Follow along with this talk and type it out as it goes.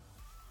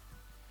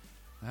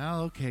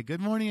Well, okay.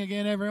 Good morning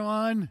again,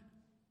 everyone.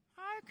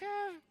 Hi,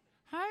 Kevin.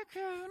 Hi,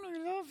 Kevin.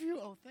 I love you.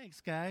 Oh, thanks,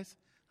 guys.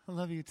 I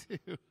love you, too.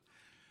 You're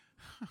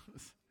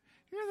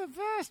the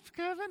best,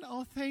 Kevin.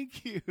 Oh,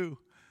 thank you.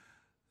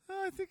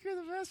 Oh, I think you're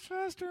the best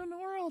pastor in the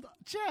world.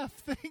 Jeff,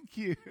 thank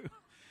you.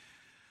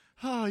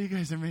 Oh, you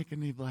guys are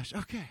making me blush.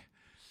 Okay.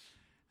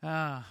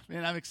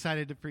 Man, I'm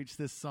excited to preach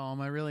this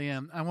psalm. I really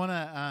am. I want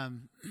to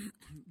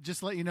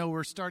just let you know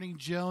we're starting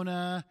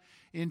Jonah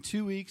in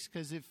 2 weeks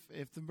because if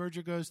the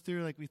merger goes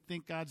through like we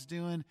think God's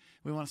doing,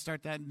 we want to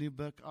start that new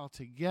book all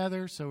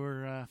together. So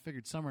we're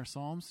figured summer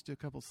psalms, do a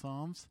couple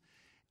psalms.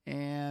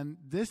 And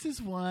this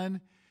is one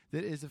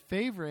that is a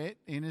favorite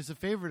and is a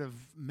favorite of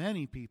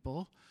many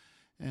people.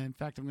 And in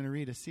fact, I'm going to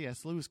read a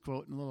C.S. Lewis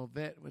quote in a little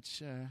bit,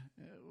 which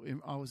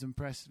always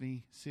impressed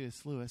me,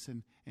 C.S. Lewis,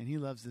 and he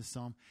loves this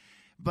psalm.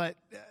 But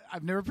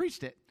I've never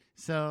preached it,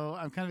 so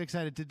I'm kind of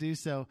excited to do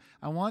so.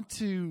 I want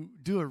to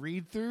do a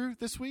read-through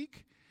this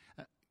week.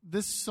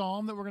 This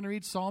psalm that we're going to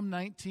read, Psalm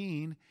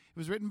 19, it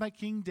was written by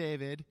King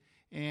David,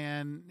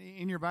 and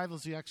in your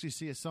Bibles you actually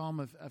see a psalm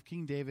of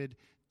King David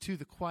to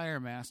the choir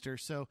master.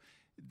 So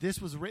this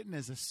was written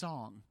as a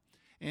song,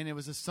 and it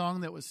was a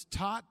song that was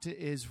taught to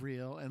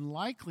Israel and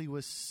likely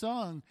was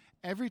sung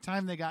every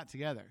time they got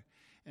together.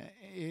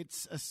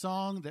 It's a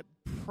song that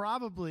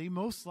probably,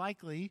 most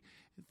likely,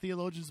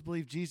 theologians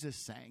believe Jesus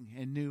sang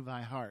and knew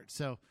by heart.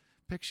 So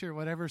picture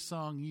whatever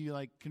song you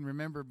can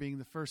remember being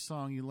the first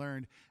song you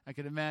learned. I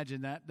could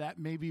imagine that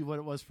may be what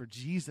it was for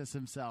Jesus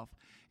himself.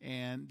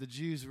 And the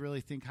Jews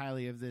really think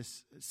highly of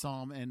this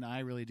psalm, and I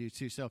really do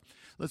too. So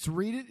let's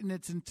read it in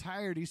its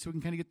entirety so we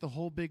can kind of get the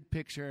whole big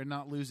picture and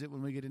not lose it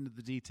when we get into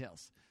the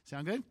details.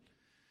 Sound good?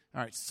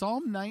 All right,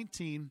 Psalm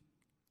 19.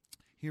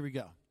 Here we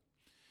go.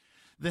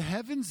 The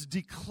heavens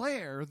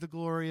declare the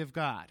glory of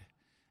God,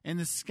 and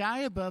the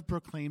sky above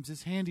proclaims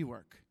his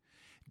handiwork.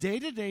 Day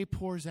to day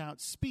pours out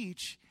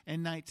speech,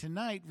 and night to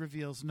night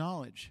reveals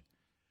knowledge.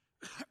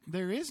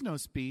 There is no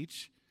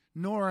speech,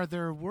 nor are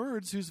there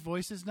words whose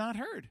voice is not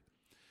heard.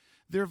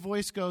 Their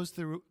voice goes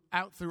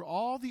out through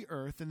all the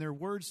earth, and their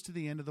words to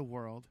the end of the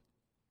world.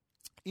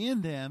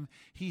 In them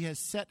he has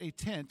set a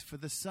tent for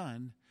the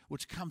sun,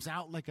 which comes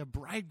out like a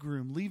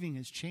bridegroom leaving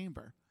his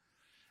chamber,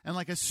 and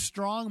like a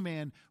strong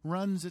man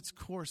runs its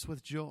course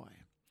with joy.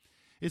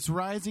 Its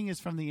rising is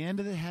from the end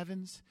of the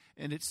heavens,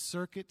 and its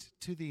circuit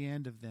to the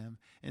end of them,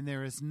 and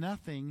there is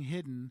nothing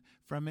hidden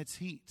from its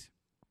heat.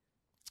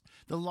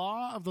 The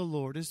law of the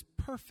Lord is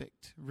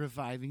perfect,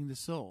 reviving the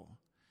soul.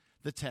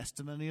 The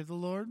testimony of the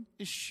Lord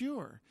is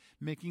sure,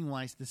 making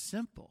wise the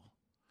simple.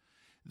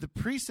 The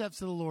precepts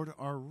of the Lord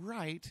are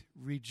right,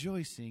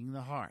 rejoicing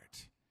the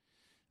heart.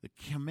 The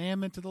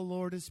commandment of the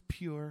Lord is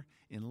pure,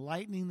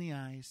 enlightening the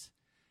eyes.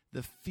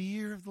 The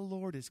fear of the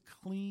Lord is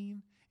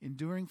clean,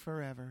 enduring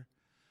forever.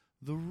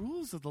 The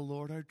rules of the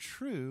Lord are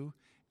true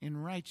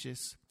and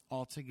righteous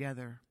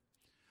altogether.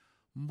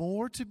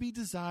 More to be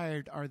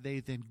desired are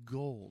they than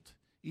gold,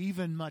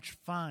 even much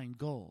fine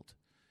gold.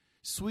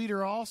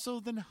 Sweeter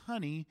also than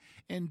honey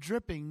and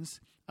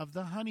drippings of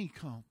the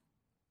honeycomb.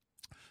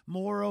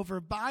 Moreover,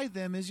 by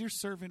them is your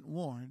servant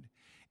warned.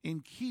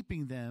 In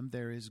keeping them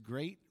there is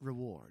great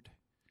reward.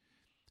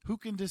 Who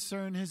can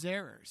discern his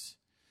errors?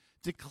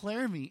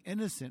 Declare me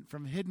innocent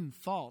from hidden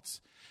faults.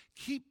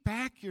 Keep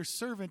back your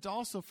servant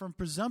also from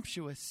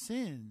presumptuous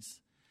sins.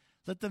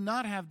 Let them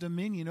not have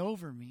dominion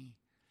over me.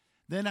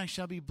 Then I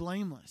shall be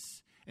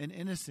blameless and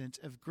innocent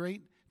of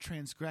great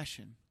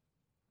transgression.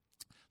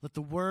 Let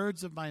the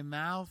words of my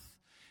mouth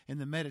and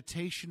the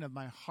meditation of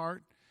my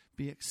heart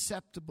be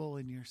acceptable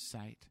in your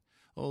sight,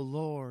 O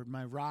Lord,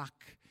 my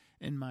rock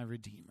and my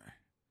redeemer.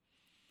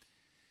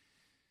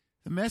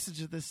 The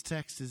message of this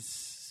text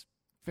is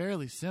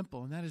fairly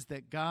simple, and that is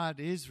that God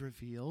is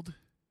revealed.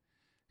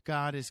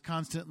 God is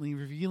constantly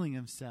revealing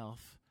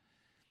himself.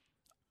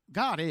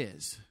 God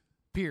is,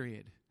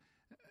 period.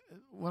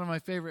 One of my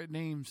favorite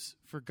names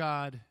for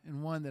God,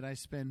 and one that I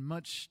spend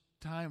much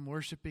time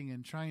worshiping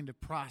and trying to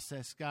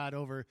process God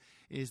over,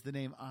 is the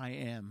name I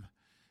am.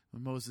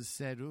 When Moses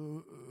said,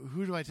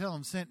 who do I tell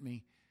him sent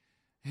me?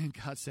 And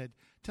God said,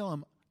 tell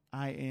him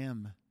I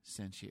am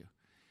sent you.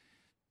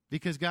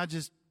 Because God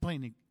just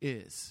plain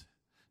is.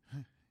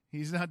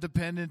 He's not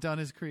dependent on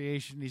his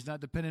creation. He's not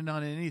dependent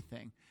on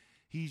anything.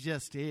 He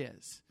just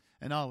is,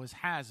 and always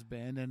has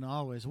been, and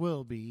always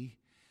will be.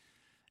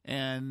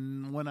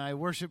 And when I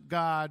worship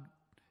God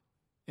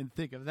and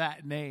think of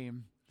that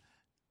name,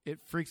 it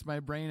freaks my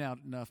brain out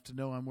enough to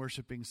know I'm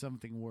worshiping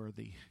something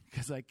worthy,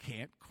 because I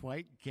can't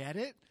quite get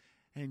it,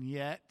 and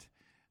yet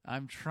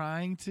I'm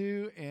trying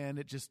to, and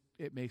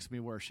it makes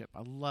me worship.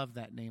 I love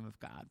that name of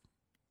God.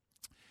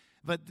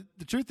 But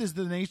the truth is,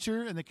 the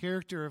nature and the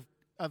character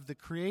of the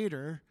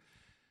Creator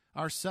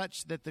are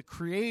such that the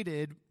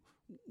created,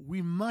 we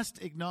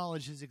must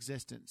acknowledge his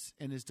existence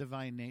and his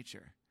divine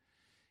nature.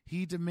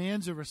 He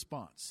demands a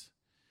response.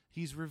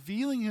 He's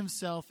revealing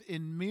himself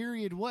in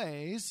myriad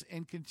ways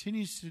and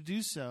continues to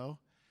do so.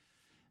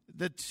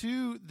 The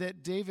two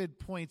that David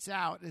points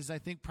out is, I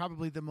think,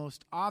 probably the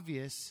most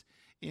obvious,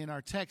 in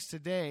our text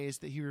today is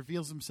that he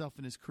reveals himself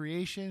in his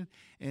creation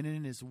and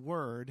in his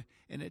word,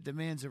 and it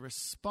demands a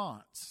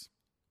response.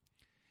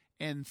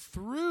 And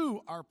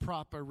through our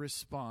proper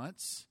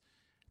response,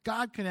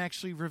 God can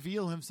actually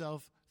reveal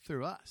himself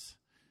through us,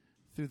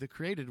 through the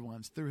created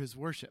ones, through his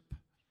worship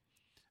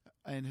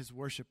and his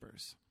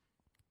worshipers.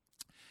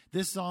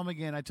 This psalm,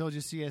 again, I told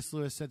you C.S.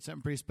 Lewis said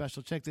something pretty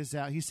special. Check this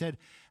out. He said,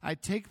 I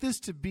take this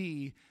to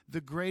be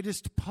the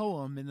greatest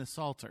poem in the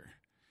Psalter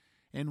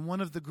and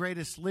one of the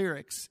greatest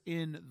lyrics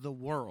in the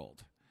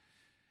world.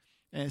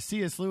 And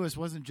C.S. Lewis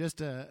wasn't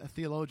just a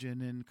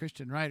theologian and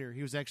Christian writer.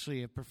 He was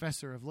actually a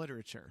professor of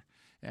literature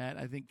at,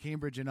 I think,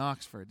 Cambridge and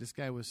Oxford. This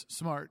guy was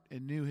smart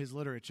and knew his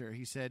literature.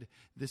 He said,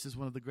 this is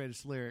one of the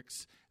greatest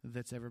lyrics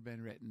that's ever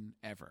been written,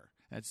 ever.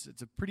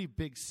 It's a pretty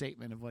big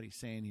statement of what he's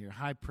saying here.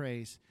 High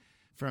praise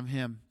from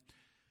him.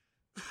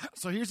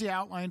 So here's the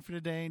outline for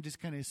today, and just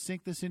kind of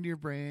sink this into your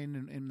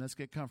brain, and let's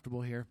get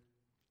comfortable here.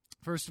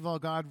 First of all,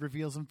 God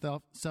reveals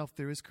himself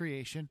through his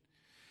creation.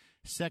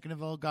 Second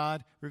of all,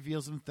 God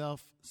reveals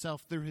himself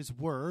through his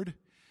word.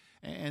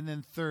 And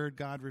then third,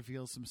 God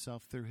reveals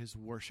himself through his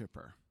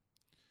worshiper.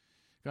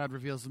 God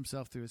reveals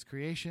himself through his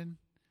creation,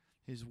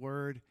 his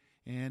word,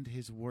 and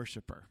his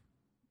worshiper.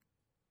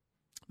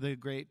 The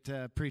great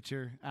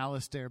preacher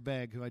Alistair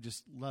Begg, who I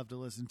just love to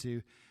listen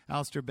to,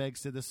 Alistair Begg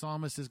said the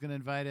psalmist is going to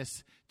invite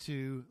us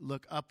to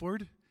look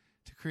upward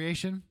to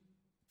creation.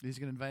 He's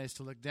going to invite us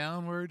to look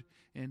downward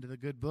into the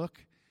good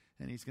book,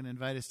 and he's going to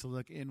invite us to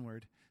look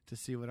inward to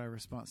see what our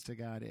response to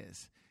God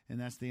is. And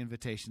that's the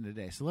invitation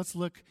today. So let's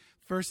look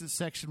first at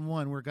section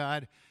 1, where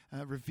God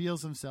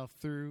reveals himself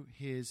through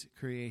his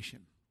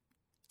creation.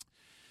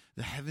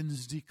 The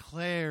heavens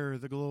declare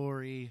the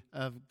glory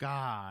of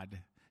God,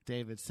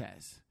 David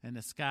says, and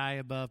the sky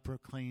above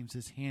proclaims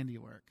his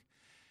handiwork.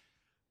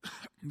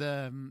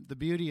 The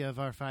beauty of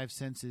our five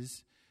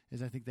senses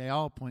is I think they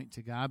all point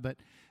to God, but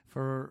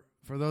for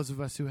those of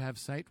us who have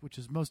sight, which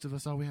is most of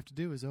us, all we have to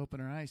do is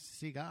open our eyes to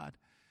see God.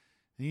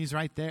 And he's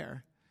right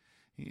there.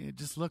 You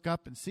just look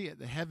up and see it.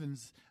 The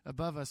heavens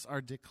above us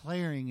are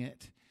declaring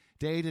it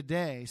day to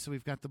day. So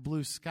we've got the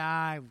blue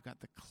sky, we've got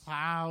the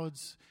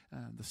clouds,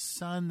 the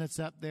sun that's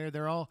up there.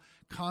 They're all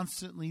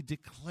constantly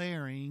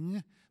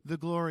declaring the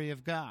glory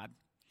of God.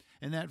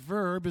 And that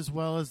verb, as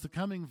well as the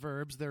coming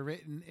verbs, they're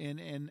written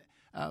in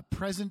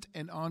present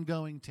and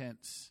ongoing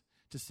tense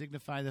to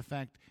signify the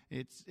fact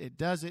it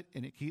does it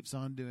and it keeps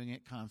on doing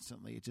it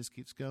constantly. It just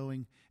keeps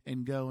going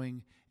and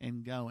going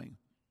and going.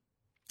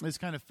 It's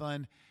kind of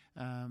fun.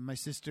 My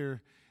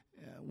sister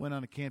went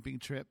on a camping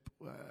trip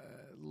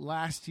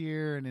last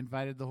year and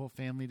invited the whole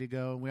family to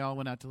go. We all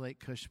went out to Lake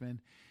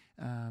Cushman.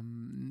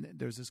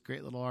 There's this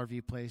great little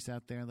RV place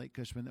out there in Lake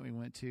Cushman that we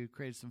went to,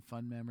 created some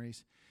fun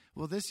memories.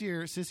 Well, this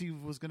year, Sissy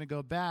was going to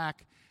go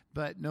back,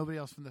 but nobody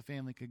else from the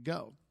family could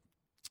go.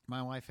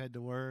 My wife had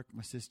to work,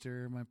 my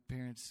sister, my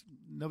parents,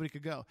 nobody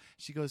could go.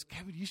 She goes,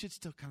 Kevin, you should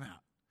still come out.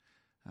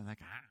 I'm like,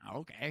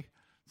 okay,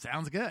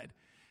 sounds good.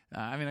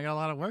 I got a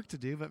lot of work to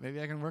do, but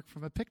maybe I can work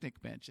from a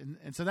picnic bench.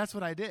 And so that's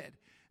what I did.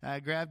 I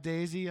grabbed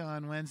Daisy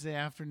on Wednesday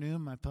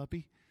afternoon, my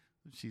puppy.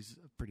 She's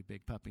a pretty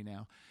big puppy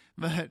now.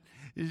 But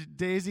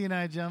Daisy and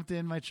I jumped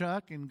in my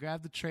truck and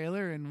grabbed the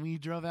trailer, and we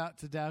drove out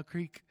to Dow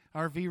Creek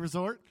RV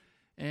Resort,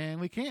 and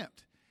we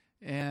camped.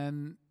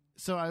 And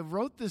so I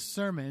wrote this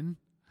sermon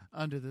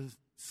under the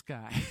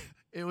sky.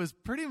 It was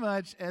pretty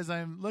much, as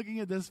I'm looking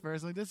at this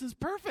verse, like, this is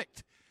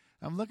perfect.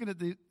 I'm looking at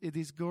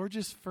these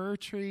gorgeous fir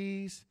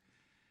trees.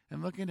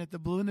 I'm looking at the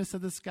blueness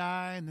of the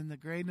sky, and then the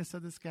grayness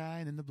of the sky,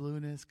 and then the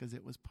blueness, because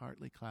it was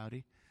partly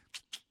cloudy.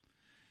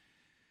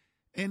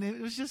 And it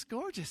was just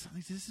gorgeous. I'm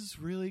like, this is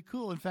really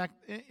cool. In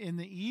fact, in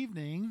the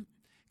evening,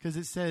 because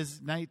it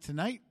says night to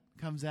night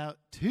comes out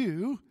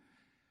too,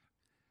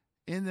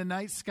 in the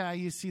night sky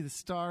you see the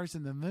stars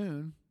and the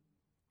moon.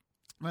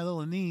 My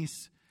little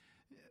niece,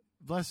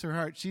 bless her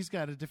heart, she's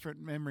got a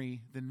different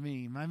memory than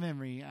me. My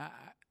memory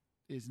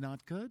is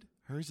not good.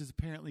 Hers is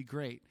apparently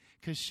great,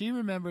 because she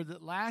remembered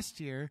that last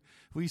year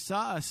we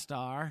saw a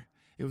star.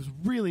 It was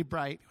really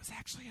bright. It was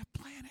actually a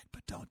planet,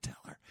 but don't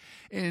tell her.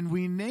 And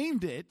we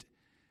named it.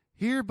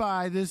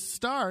 Hereby, this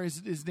star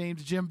is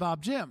named Jim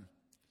Bob Jim.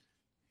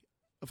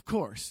 Of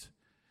course,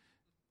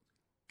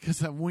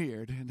 because I'm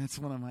weird, and that's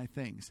one of my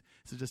things.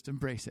 So just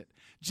embrace it.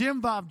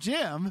 Jim Bob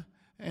Jim,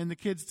 and the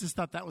kids just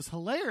thought that was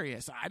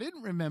hilarious. I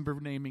didn't remember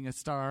naming a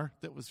star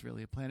that was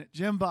really a planet.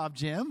 Jim Bob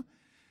Jim.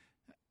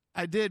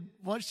 I did,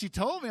 once she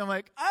told me, I'm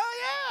like, oh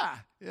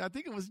yeah. I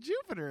think it was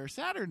Jupiter or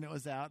Saturn that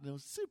was out, and it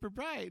was super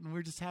bright, and we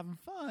were just having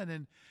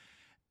fun.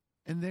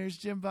 And there's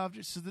Jim Bob.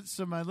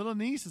 So my little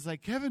niece is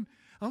like,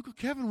 Uncle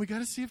Kevin, we got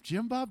to see if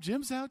Jim Bob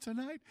Jim's out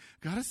tonight.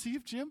 Got to see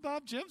if Jim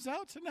Bob Jim's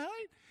out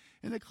tonight.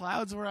 And the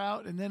clouds were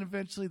out, and then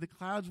eventually the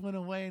clouds went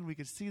away, and we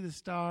could see the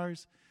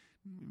stars.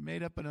 We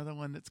made up another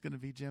one that's going to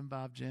be Jim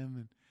Bob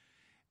Jim.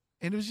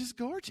 And it was just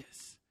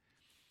gorgeous.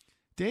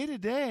 Day to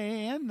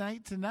day and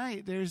night to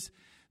night, there's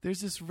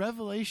this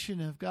revelation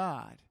of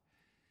God.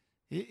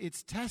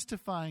 It's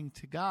testifying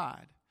to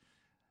God.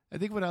 I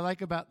think what I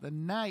like about the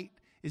night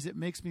is it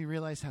makes me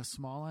realize how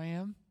small I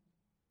am.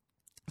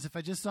 if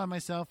I just saw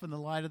myself in the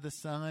light of the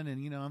sun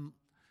and, I'm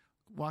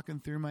walking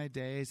through my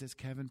days as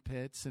Kevin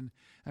Pitts. And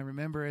I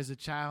remember as a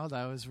child,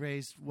 I was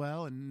raised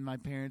well, and my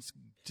parents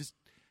just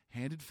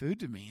handed food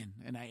to me,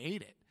 and I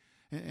ate it.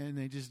 And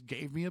they just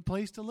gave me a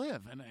place to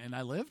live, and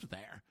I lived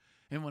there.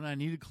 And when I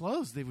needed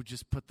clothes, they would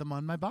just put them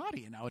on my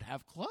body, and I would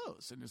have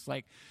clothes. And it's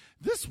like,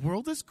 this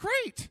world is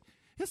great.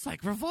 It's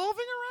like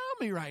revolving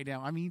around me right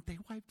now. I mean, they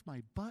wiped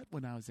my butt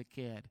when I was a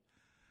kid.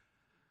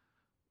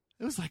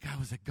 It was like I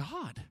was a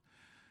god.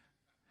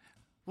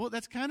 Well,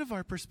 that's kind of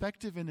our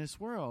perspective in this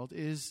world.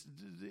 Is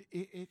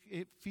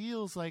it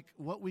feels like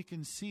what we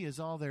can see is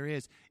all there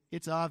is.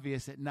 It's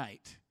obvious at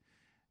night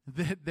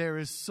that there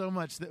is so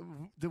much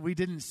that we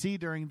didn't see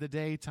during the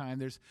daytime.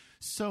 There's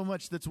so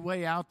much that's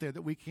way out there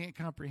that we can't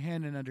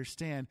comprehend and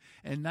understand.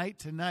 And night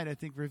to night, I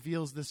think,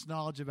 reveals this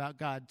knowledge about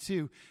God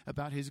too,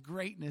 about his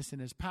greatness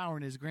and his power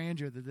and his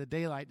grandeur that the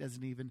daylight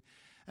doesn't even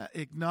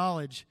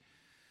acknowledge.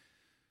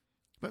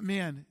 But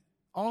man,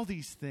 all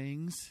these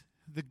things,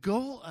 the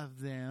goal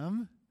of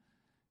them,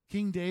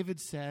 King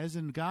David says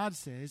and God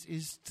says,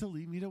 is to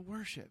lead me to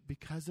worship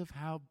because of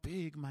how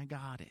big my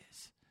God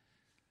is.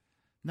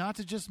 Not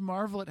to just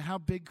marvel at how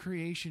big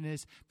creation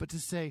is, but to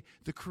say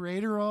the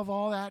creator of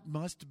all that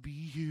must be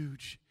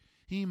huge.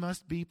 He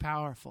must be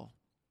powerful.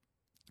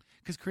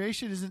 Because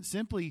creation isn't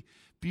simply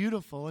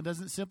beautiful and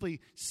doesn't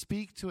simply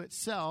speak to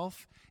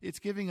itself. It's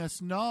giving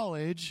us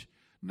knowledge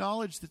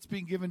that's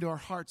being given to our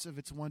hearts of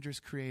its wondrous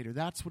creator.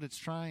 That's what it's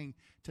trying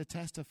to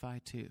testify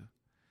to.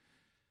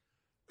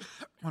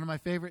 One of my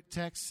favorite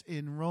texts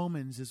in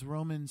Romans is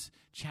Romans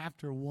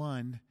chapter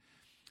 1,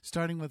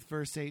 starting with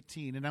verse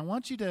 18. And I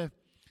want you to,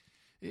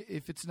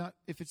 if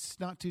it's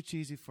not too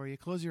cheesy for you,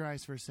 close your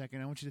eyes for a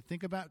second. I want you to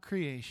think about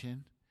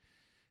creation,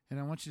 and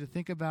I want you to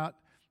think about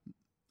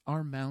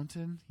our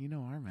mountain. You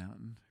know our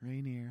mountain,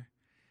 Rainier.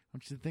 I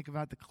want you to think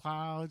about the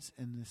clouds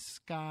and the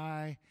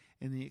sky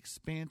and the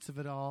expanse of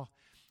it all.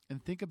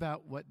 And think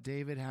about what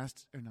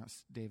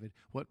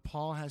what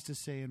Paul has to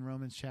say in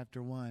Romans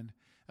chapter 1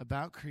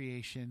 about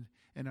creation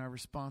and our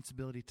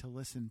responsibility to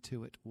listen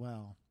to it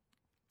well.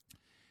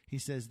 He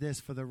says this,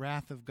 "For the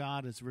wrath of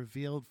God is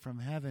revealed from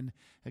heaven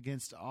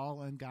against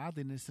all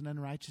ungodliness and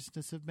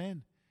unrighteousness of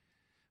men,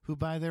 who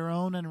by their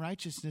own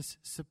unrighteousness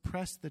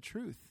suppress the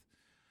truth.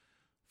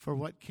 For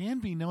what can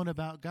be known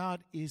about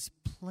God is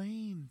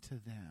plain to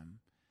them,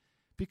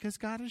 because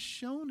God has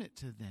shown it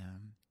to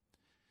them.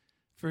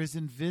 For his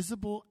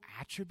invisible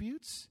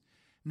attributes,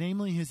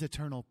 namely his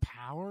eternal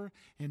power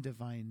and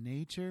divine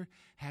nature,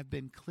 have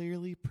been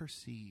clearly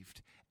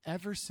perceived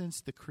ever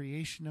since the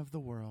creation of the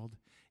world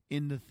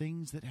in the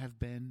things that have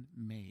been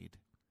made.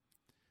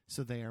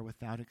 So they are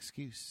without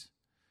excuse.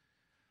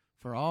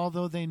 For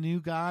although they knew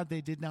God,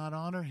 they did not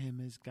honor him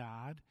as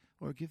God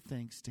or give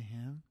thanks to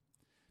him,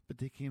 but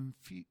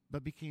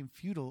became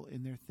futile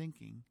in their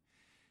thinking,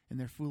 and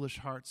their foolish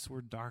hearts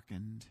were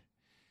darkened.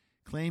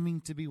 Claiming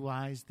to be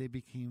wise, they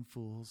became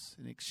fools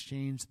and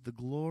exchanged the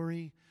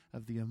glory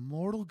of the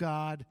immortal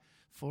God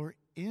for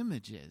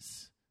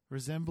images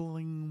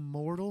resembling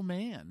mortal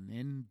man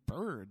in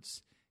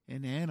birds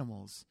and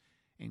animals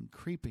and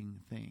creeping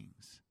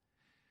things."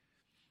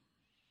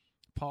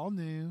 Paul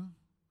knew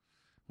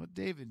what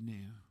David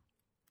knew,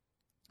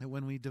 that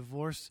when we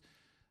divorce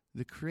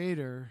the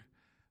Creator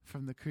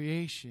from the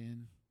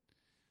creation,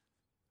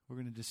 we're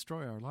going to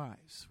destroy our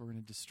lives. We're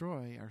going to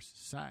destroy our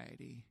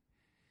society.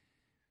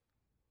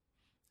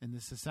 And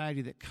the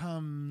society that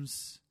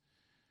comes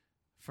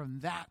from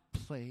that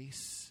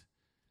place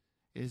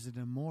is an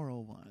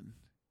immoral one,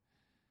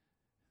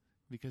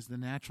 because the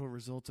natural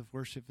result of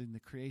worshiping the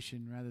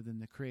creation rather than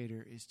the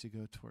Creator is to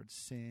go towards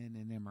sin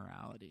and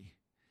immorality.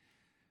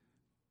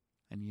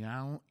 And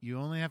you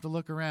only have to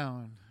look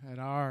around at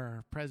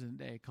our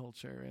present-day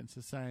culture and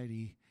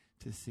society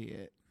to see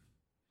it.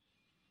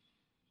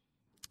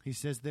 He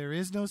says, "There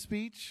is no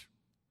speech,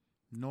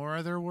 nor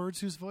are there words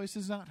whose voice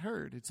is not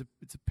heard." It's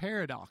a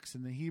paradox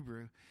in the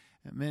Hebrew.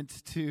 It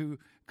meant to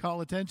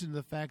call attention to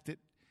the fact that,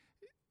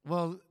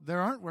 well,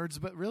 there aren't words,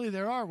 but really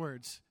there are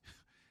words.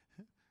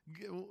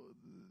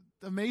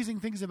 Amazing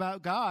things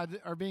about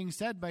God are being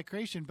said by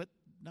creation, but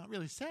not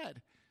really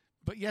said.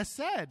 But yes,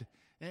 said.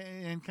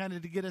 And kind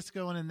of to get us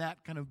going in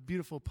that kind of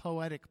beautiful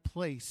poetic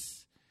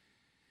place.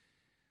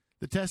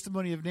 The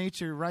testimony of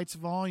nature writes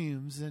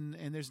volumes, and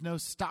there's no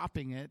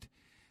stopping it.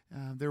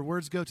 Their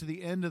words go to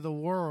the end of the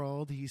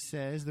world, he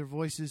says. Their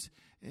voice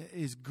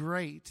is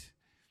great.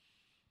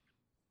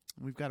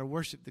 We've got to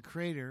worship the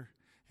Creator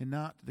and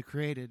not the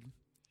created.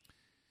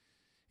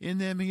 In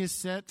them he has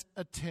set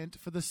a tent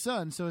for the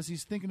sun. So as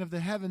he's thinking of the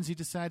heavens, he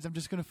decides, I'm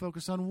just going to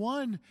focus on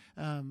one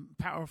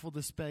powerful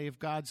display of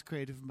God's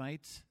creative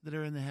might that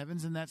are in the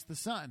heavens, and that's the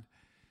sun.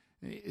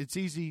 It's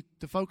easy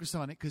to focus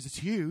on it because it's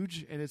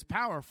huge and it's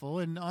powerful.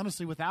 And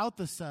honestly, without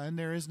the sun,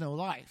 there is no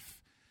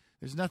life.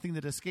 There's nothing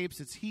that escapes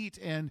its heat,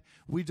 and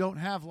we don't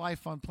have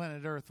life on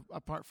planet Earth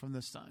apart from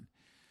the sun.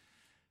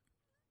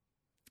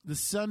 The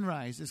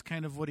sunrise is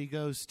kind of what he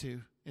goes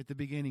to at the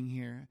beginning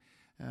here.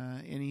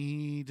 And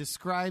he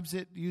describes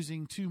it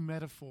using two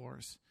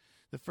metaphors.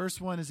 The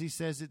first one is he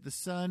says that the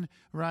sun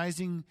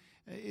rising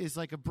is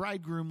like a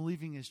bridegroom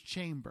leaving his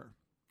chamber.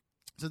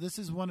 So this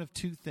is one of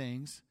two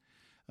things.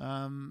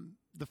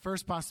 The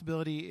first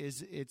possibility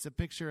is it's a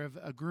picture of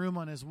a groom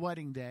on his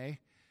wedding day.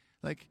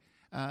 Like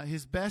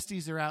his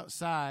besties are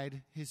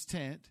outside his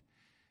tent,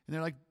 and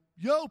they're like,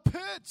 "Yo,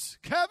 Pitts,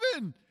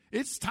 Kevin,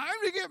 it's time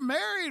to get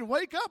married.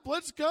 Wake up,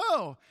 let's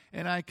go."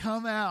 And I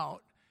come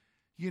out,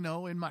 in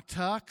my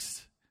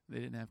tux. They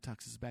didn't have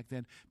tuxes back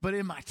then, but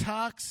in my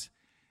tux,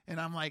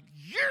 and I'm like,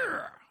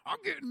 "Yeah, I'm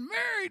getting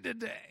married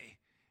today."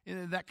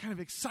 And that kind of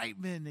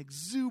excitement,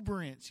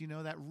 exuberance,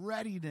 that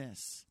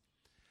readiness.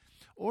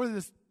 Or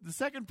the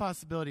second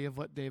possibility of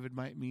what David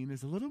might mean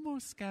is a little more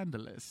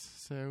scandalous.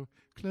 So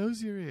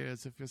close your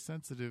ears if you're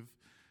sensitive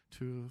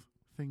to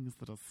things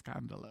that are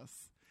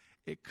scandalous.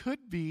 It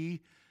could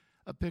be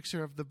a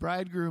picture of the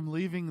bridegroom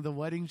leaving the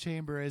wedding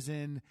chamber, as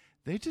in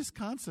they just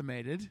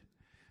consummated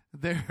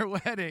their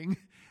wedding,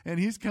 and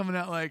he's coming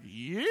out like,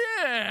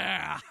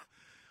 "Yeah,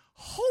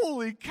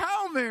 holy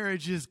cow,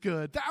 marriage is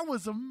good. That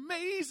was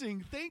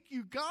amazing. Thank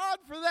you, God,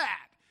 for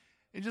that."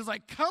 And just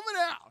like coming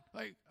out,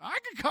 like, I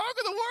can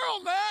conquer the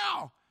world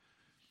now.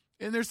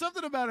 And there's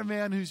something about a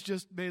man who's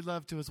just made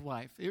love to his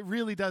wife. It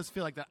really does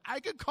feel like that. I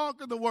can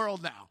conquer the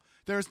world now.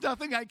 There's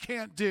nothing I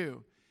can't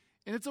do.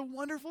 And it's a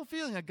wonderful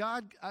feeling,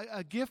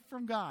 a gift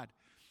from God.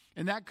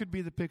 And that could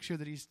be the picture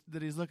that he's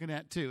looking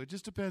at too. It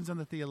just depends on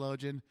the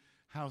theologian,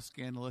 how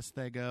scandalous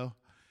they go.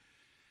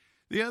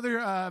 The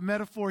other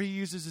metaphor he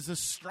uses is a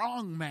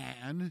strong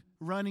man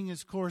running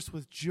his course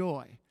with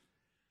joy.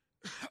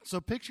 So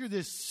picture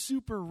this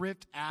super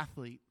ripped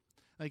athlete,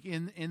 like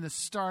in the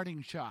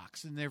starting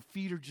shocks, and their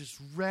feet are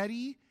just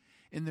ready,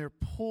 and they're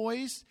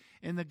poised,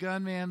 and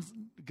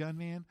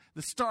the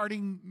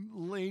starting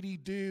lady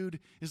dude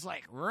is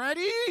like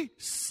ready,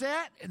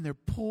 set, and they're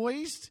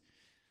poised.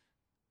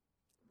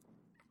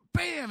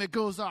 Bam, it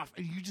goes off,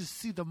 and you just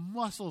see the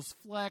muscles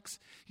flex.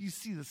 You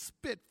see the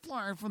spit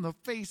flying from the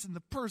face and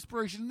the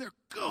perspiration, and they're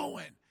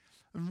going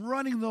and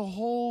running the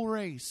whole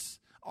race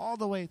all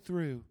the way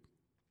through.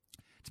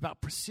 It's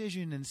about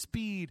precision and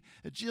speed,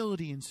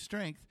 agility and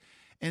strength.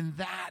 And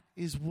that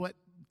is what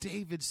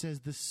David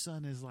says the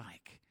sun is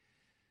like.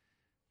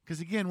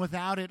 Because again,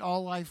 without it,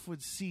 all life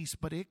would cease.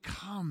 But it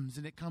comes,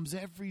 and it comes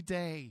every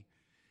day.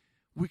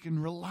 We can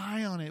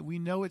rely on it. We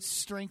know its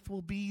strength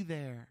will be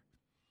there.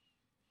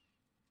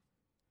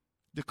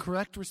 The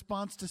correct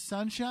response to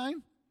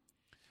sunshine?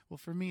 Well,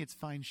 for me, it's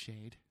find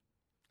shade.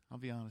 I'll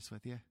be honest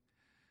with you.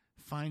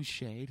 Find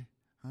shade.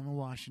 I'm a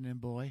Washington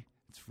boy.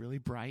 It's really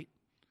bright.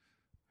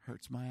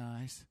 Hurts my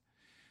eyes.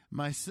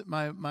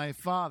 My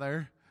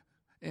father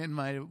and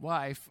my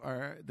wife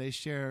they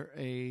share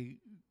a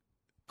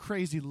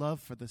crazy love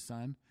for the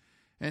sun,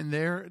 and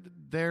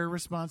their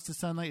response to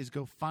sunlight is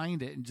go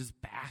find it and just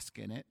bask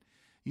in it.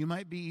 You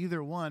might be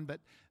either one,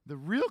 but the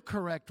real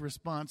correct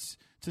response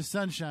to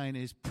sunshine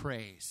is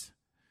praise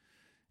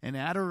and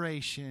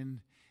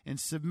adoration and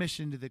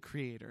submission to the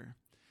Creator,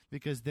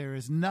 because there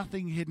is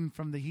nothing hidden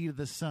from the heat of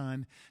the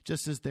sun,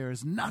 just as there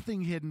is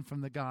nothing hidden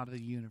from the God of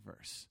the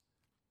universe.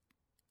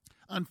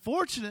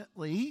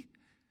 Unfortunately,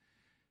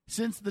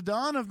 since the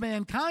dawn of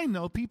mankind,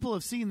 though, people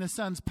have seen the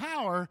sun's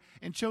power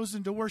and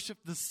chosen to worship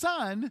the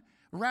sun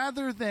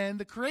rather than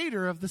the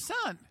creator of the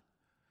sun.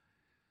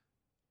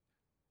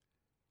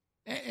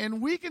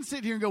 And we can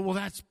sit here and go, well,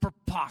 that's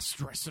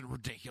preposterous and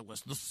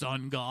ridiculous. The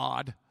sun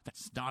god,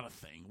 that's not a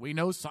thing. We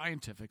know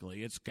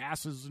scientifically it's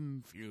gases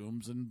and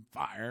fumes and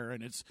fire,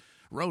 and it's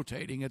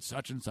rotating at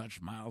such and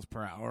such miles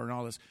per hour and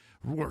all this.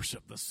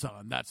 Worship the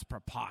sun. That's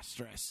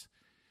preposterous.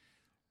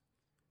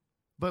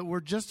 But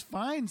we're just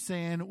fine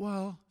saying,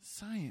 well,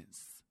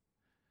 science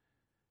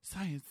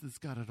has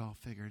got it all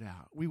figured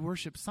out. We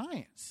worship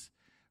science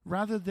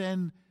rather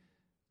than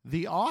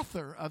the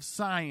author of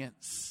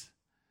science.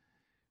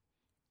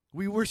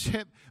 We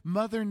worship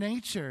Mother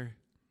Nature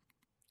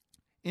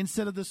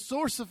instead of the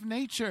source of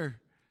nature.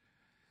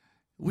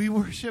 We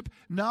worship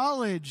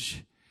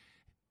knowledge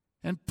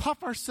and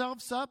puff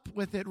ourselves up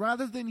with it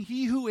rather than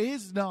He who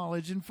is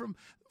knowledge and from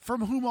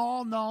whom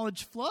all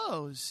knowledge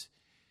flows.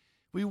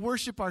 We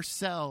worship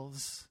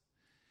ourselves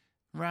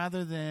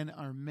rather than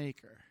our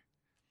Maker.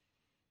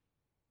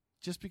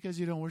 Just because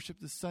you don't worship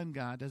the sun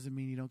god doesn't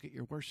mean you don't get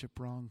your worship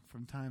wrong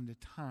from time to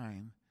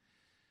time.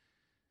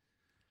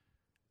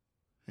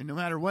 And no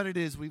matter what it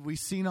is, we've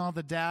seen all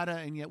the data,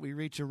 and yet we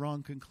reach a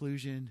wrong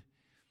conclusion.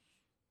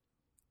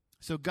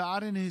 So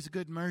God, in His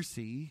good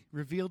mercy,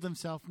 revealed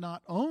Himself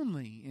not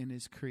only in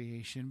His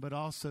creation, but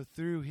also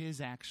through His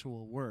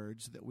actual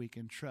words that we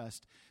can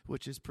trust,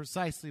 which is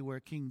precisely where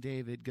King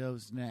David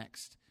goes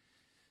next.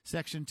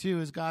 Section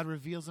 2 is God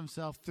reveals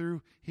Himself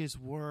through His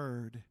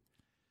word.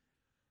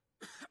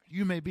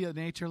 You may be a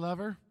nature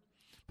lover,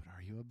 but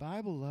are you a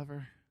Bible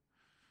lover?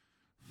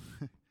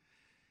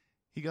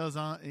 He goes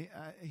on,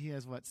 he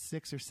has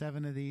 6 or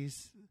 7 of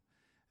these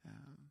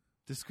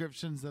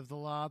descriptions of the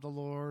law of the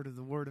Lord, of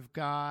the word of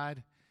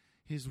God,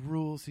 His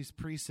rules, His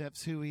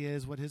precepts, who He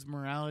is, what His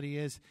morality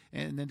is,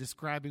 and then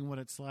describing what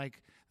it's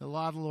like. The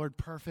law of the Lord,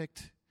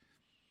 perfect.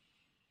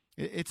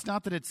 It's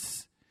not that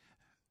it's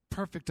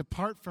perfect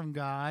apart from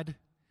God.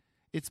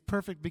 It's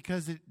perfect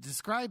because it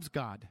describes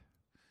God.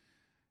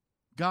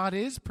 God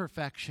is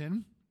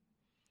perfection.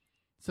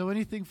 So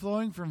anything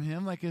flowing from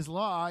him, like his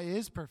law,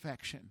 is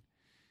perfection.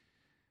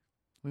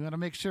 We want to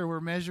make sure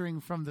we're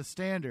measuring from the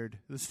standard.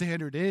 The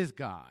standard is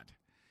God.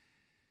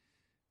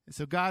 And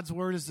so God's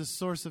word is the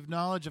source of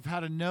knowledge of how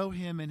to know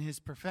him and his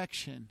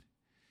perfection.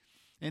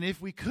 And if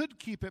we could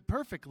keep it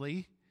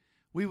perfectly,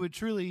 we would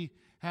truly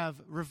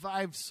have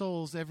revived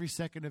souls every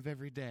second of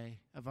every day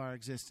of our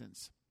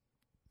existence.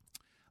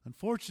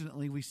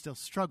 Unfortunately, we still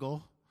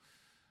struggle.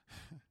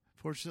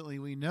 Fortunately,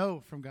 we know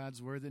from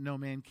God's word that no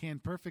man can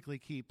perfectly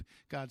keep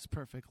God's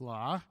perfect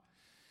law.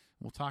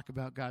 We'll talk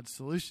about God's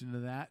solution to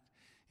that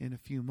in a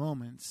few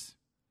moments.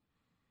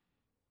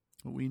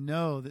 But we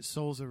know that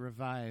souls are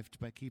revived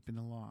by keeping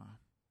the law.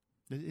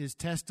 That his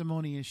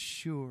testimony is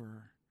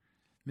sure,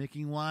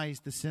 making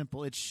wise the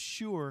simple. It's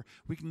sure.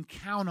 We can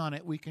count on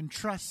it. We can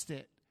trust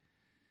it.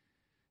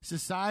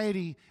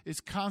 Society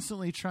is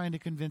constantly trying to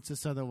convince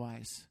us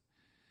otherwise.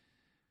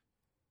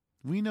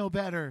 We know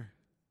better.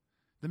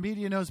 The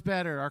media knows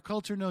better. Our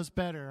culture knows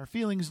better. Our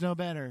feelings know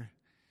better.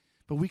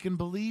 But we can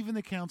believe in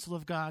the counsel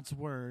of God's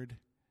word.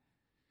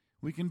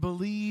 We can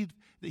believe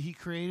that he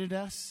created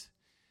us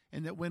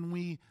and that when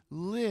we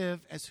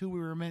live as who we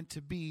were meant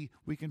to be,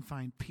 we can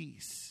find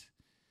peace.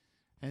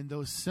 And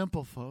those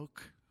simple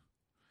folk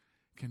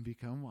can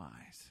become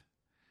wise.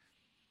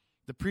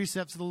 The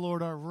precepts of the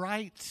Lord are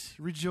right,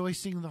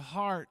 rejoicing the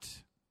heart.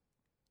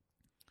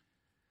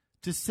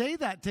 To say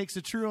that takes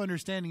a true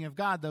understanding of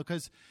God, though,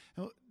 because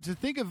to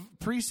think of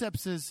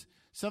precepts as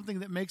something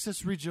that makes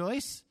us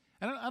rejoice,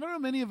 I don't know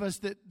many of us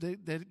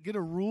that get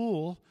a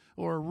rule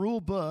or a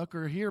rule book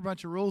or hear a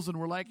bunch of rules and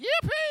we're like,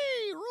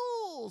 yippee,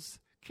 rules,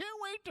 can't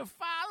wait to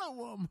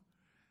follow them.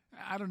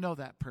 I don't know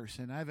that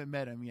person. I haven't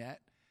met him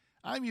yet.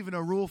 I'm even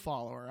a rule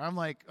follower. I'm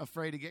like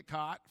afraid to get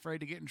caught, afraid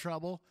to get in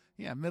trouble.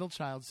 Yeah, middle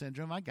child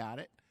syndrome. I got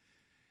it.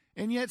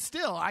 And yet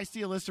still, I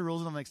see a list of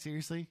rules and I'm like,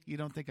 seriously? You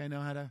don't think I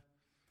know how to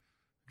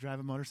drive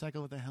a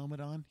motorcycle with a helmet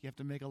on? You have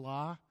to make a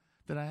law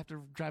that I have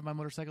to drive my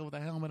motorcycle with a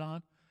helmet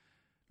on?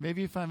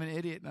 Maybe if I'm an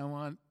idiot and I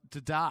want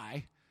to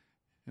die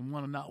and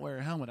want to not wear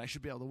a helmet, I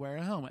should be able to wear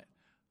a helmet.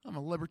 I'm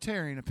a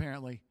libertarian,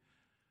 apparently.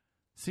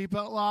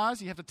 Seatbelt laws,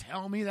 you have to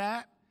tell me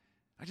that?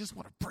 I just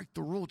want to break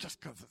the rule just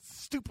because it's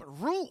a stupid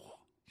rule.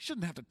 You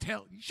shouldn't be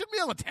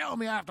able to tell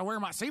me I have to wear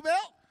my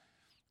seatbelt.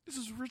 This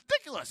is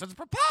ridiculous. It's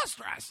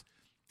preposterous.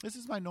 This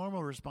is my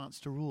normal response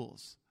to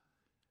rules.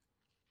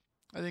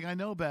 I think I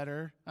know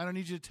better. I don't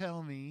need you to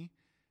tell me.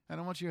 I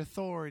don't want your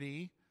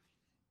authority.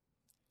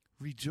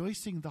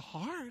 Rejoicing the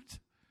heart.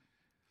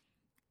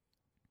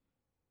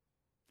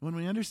 When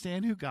we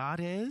understand who God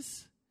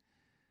is,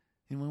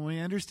 and when we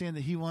understand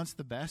that he wants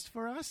the best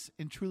for us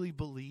and truly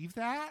believe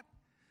that,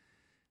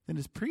 then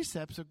his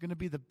precepts are going to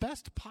be the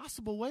best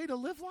possible way to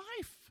live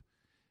life.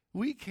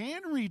 We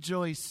can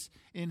rejoice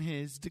in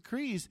his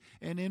decrees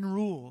and in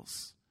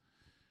rules.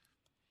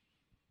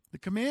 The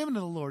commandment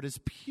of the Lord is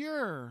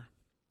pure.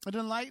 It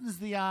enlightens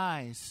the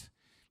eyes.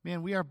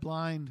 Man, we are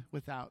blind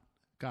without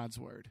God's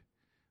word.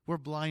 We're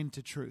blind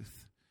to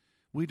truth.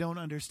 We don't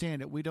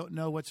understand it. We don't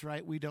know what's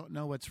right. We don't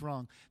know what's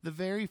wrong. The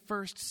very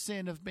first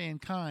sin of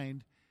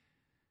mankind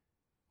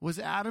was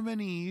Adam and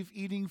Eve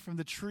eating from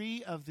the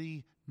tree of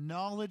the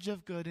knowledge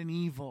of good and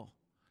evil.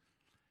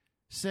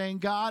 Saying,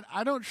 God,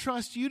 I don't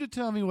trust you to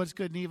tell me what's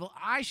good and evil.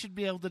 I should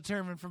be able to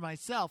determine for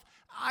myself.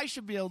 I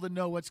should be able to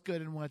know what's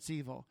good and what's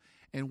evil.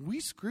 And we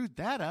screwed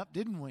that up,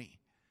 didn't we?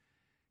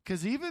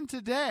 Because even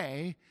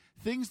today,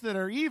 things that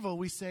are evil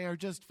we say are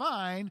just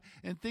fine,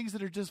 and things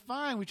that are just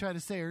fine we try to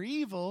say are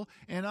evil,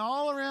 and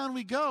all around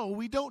we go.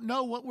 We don't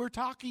know what we're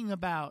talking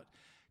about.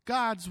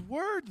 God's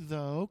word,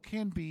 though,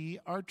 can be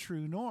our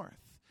true north.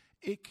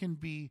 It can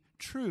be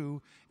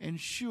true and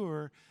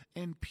sure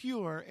and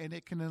pure, and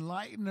it can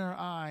enlighten our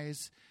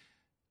eyes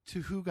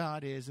to who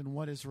God is and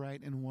what is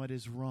right and what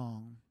is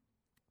wrong.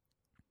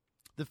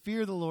 The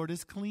fear of the Lord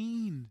is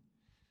clean.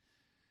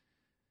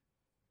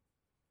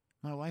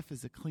 My wife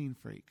is a clean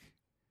freak,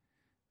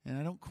 and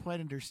I don't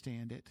quite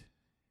understand it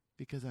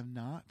because I'm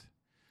not.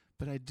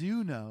 But I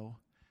do know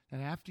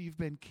that after you've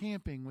been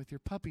camping with your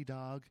puppy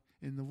dog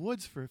in the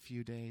woods for a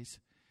few days,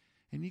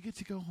 and you get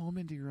to go home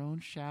into your own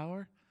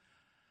shower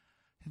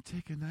and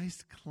take a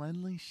nice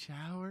cleanly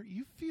shower,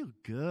 you feel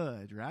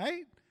good,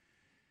 right?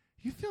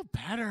 You feel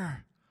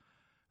better.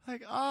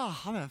 Like,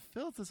 oh, all that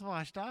filth is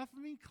washed off of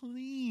me,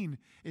 clean.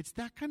 It's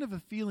that kind of a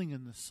feeling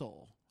in the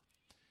soul.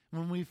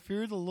 When we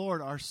fear the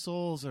Lord, our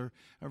souls are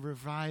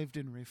revived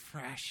and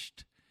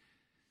refreshed.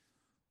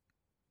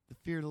 The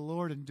fear of the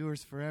Lord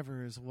endures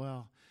forever as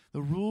well.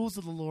 The rules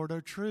of the Lord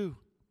are true,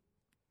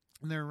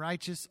 and they're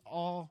righteous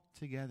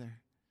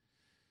altogether.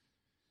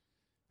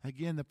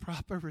 Again, the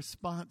proper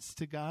response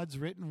to God's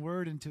written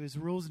word and to his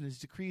rules and his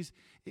decrees,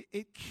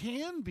 it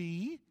can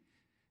be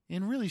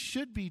and really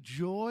should be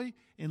joy,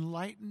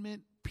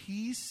 enlightenment,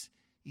 peace,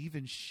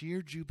 even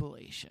sheer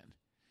jubilation.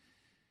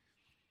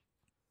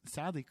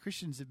 Sadly,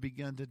 Christians have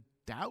begun to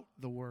doubt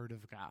the word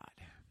of God.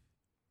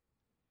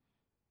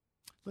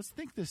 Let's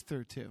think this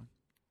through too.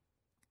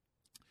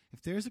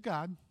 If there's a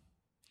God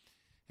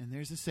and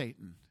there's a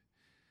Satan,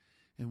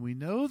 and we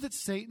know that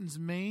Satan's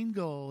main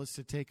goal is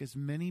to take as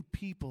many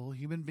people,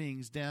 human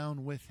beings,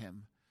 down with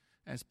him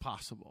as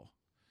possible.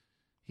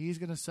 He's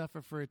going to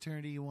suffer for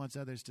eternity. He wants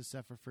others to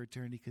suffer for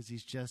eternity because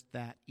he's just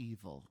that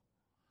evil.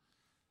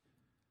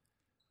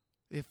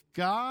 If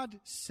God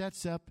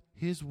sets up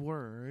his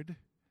word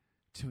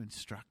to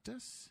instruct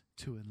us,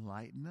 to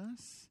enlighten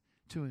us,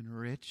 to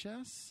enrich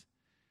us,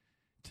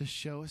 to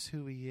show us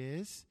who he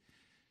is,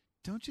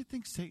 don't you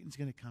think Satan's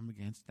going to come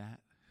against that?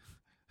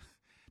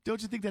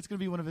 Don't you think that's going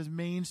to be one of his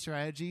main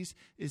strategies,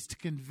 is to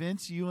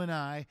convince you and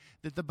I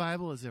that the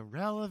Bible is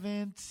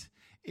irrelevant,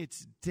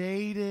 it's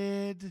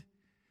dated,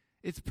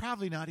 it's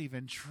probably not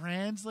even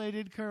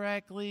translated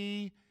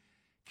correctly.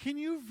 Can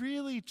you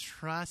really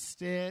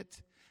trust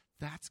it?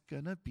 That's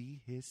going to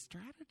be his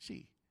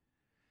strategy.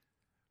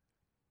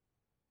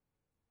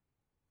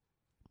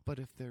 But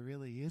if there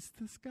really is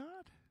this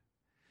God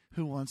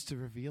who wants to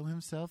reveal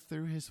himself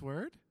through his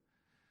word,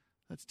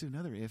 let's do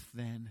another if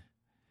then.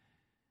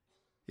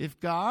 If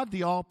God,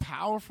 the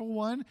all-powerful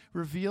one,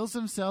 reveals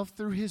himself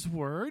through his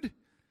word,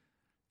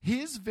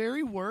 his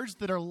very words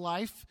that are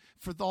life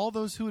for all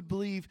those who would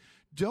believe,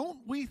 don't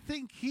we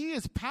think he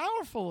is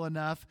powerful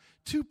enough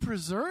to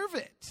preserve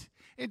it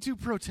and to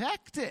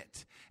protect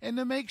it and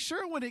to make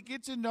sure when it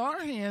gets into our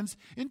hands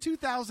in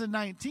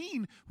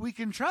 2019, we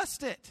can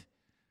trust it?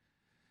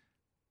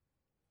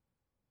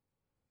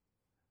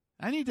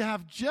 I need to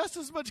have just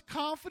as much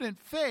confident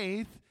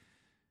faith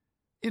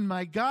in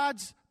my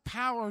God's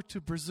power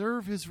to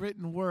preserve his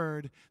written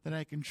word that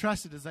I can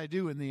trust it as I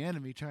do in the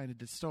enemy trying to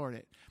distort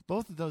it.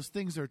 Both of those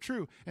things are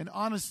true. And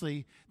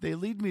honestly, they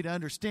lead me to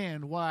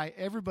understand why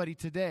everybody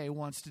today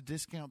wants to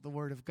discount the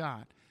word of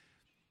God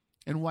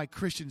and why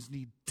Christians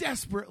need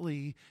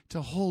desperately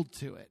to hold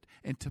to it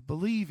and to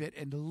believe it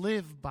and to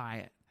live by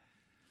it.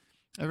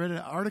 I read an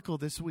article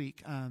this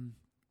week. Are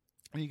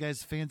you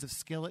guys fans of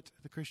Skillet,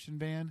 the Christian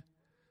band?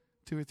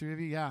 2 or 3 of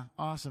you? Yeah,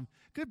 awesome.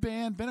 Good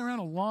band, been around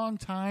a long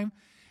time.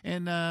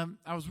 And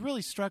I was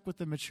really struck with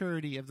the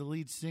maturity of the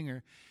lead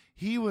singer.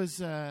 He was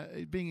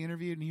being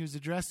interviewed, and he was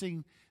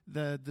addressing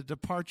the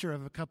departure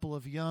of a couple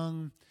of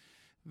young,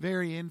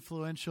 very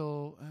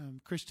influential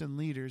Christian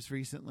leaders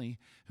recently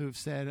who have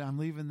said, I'm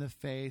leaving the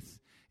faith,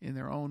 in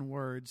their own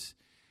words.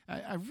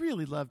 I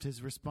really loved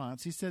his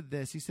response. He said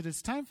this. He said,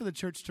 it's time for the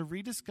church to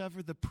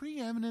rediscover the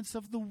preeminence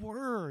of the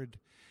word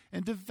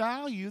and to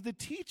value the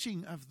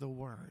teaching of the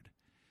word.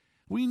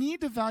 We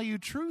need to value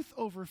truth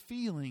over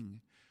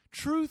feeling,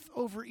 truth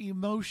over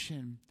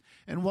emotion.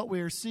 And what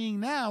we are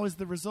seeing now is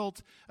the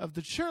result of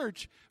the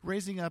church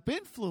raising up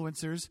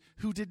influencers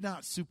who did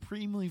not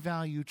supremely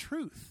value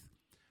truth,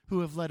 who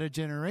have led a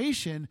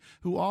generation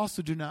who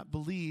also do not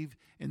believe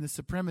in the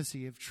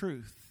supremacy of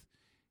truth,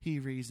 he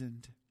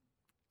reasoned.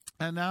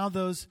 And now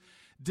those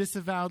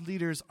disavowed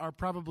leaders are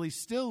probably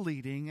still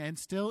leading and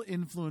still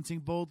influencing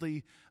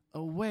boldly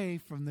away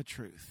from the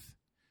truth.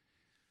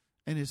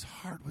 And his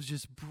heart was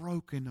just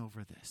broken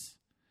over this.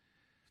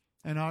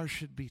 And ours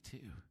should be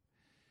too.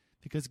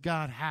 Because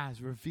God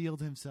has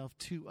revealed himself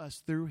to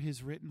us through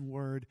his written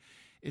word.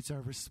 It's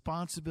our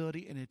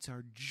responsibility and it's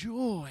our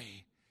joy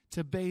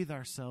to bathe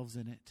ourselves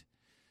in it,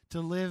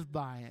 to live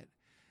by it,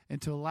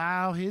 and to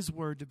allow his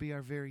word to be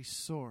our very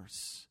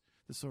source,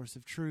 the source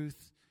of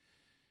truth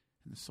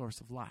and the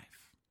source of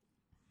life.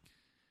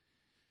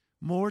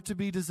 More to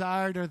be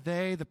desired are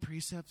they, the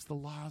precepts, the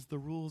laws, the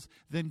rules,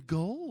 than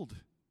gold,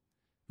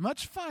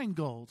 much fine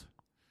gold,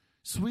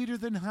 sweeter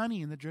than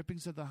honey and the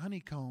drippings of the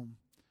honeycomb.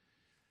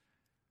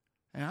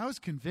 And I was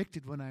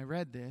convicted when I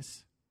read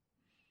this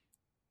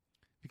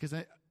because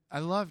I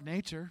love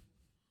nature,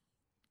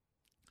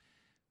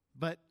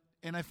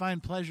 and I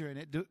find pleasure in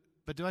it.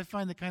 But do I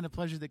find the kind of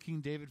pleasure that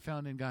King David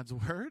found in God's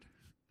word?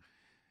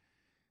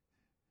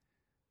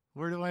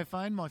 Where do I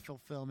find my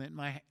fulfillment,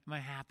 my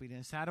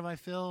happiness? How do I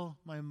fill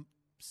my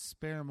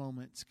spare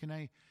moments? Can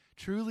I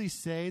truly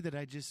say that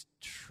I just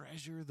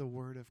treasure the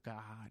word of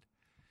God?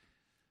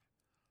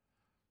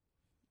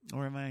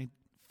 Or am I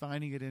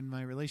finding it in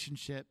my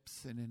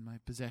relationships and in my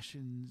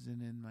possessions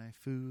and in my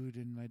food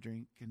and my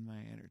drink and my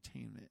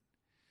entertainment?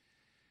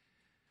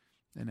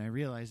 And I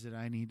realize that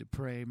I need to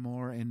pray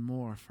more and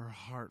more for a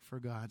heart for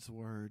God's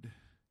word.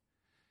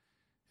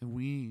 And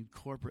we need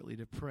corporately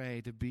to pray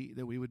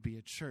that we would be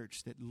a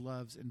church that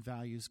loves and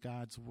values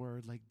God's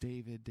word like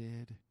David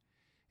did.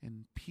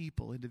 And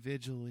people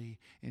individually,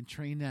 and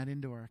train that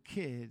into our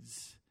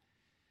kids.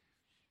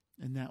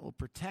 And that will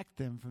protect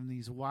them from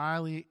these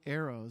wily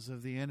arrows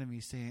of the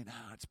enemy saying,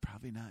 oh, it's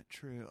probably not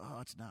true. Oh,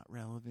 it's not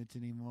relevant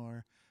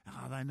anymore.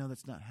 Oh, I know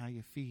that's not how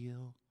you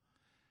feel.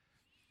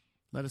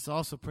 Let us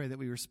also pray that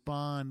we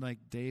respond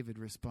like David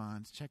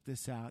responds. Check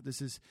this out.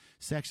 This is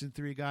section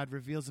 3. God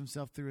reveals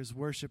himself through his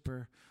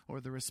worshiper, or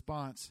the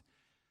response.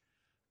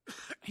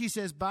 He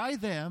says, by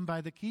them, by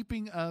the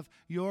keeping of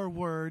your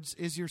words,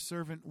 is your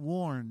servant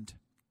warned.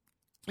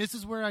 This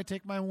is where I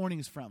take my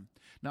warnings from.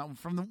 Not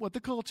from what the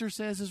culture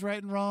says is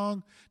right and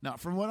wrong, not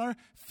from what our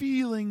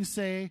feelings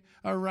say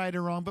are right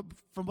or wrong, but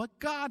from what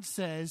God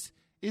says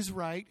is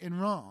right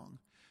and wrong.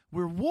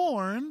 We're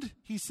warned,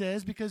 he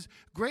says, because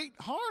great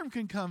harm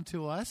can come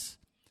to us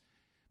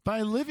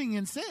by living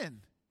in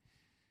sin.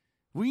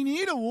 We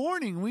need a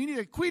warning. We need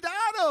a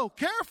cuidado,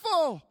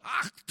 careful,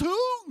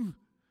 Achtung,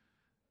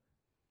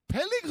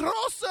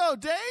 peligroso,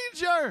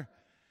 danger.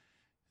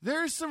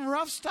 There's some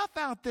rough stuff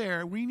out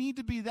there. We need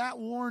to be that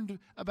warned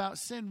about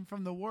sin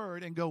from the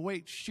Word and go,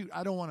 wait, shoot,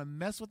 I don't want to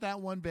mess with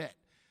that one bit.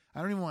 I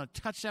don't even want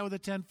to touch that with a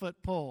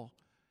 10-foot pole.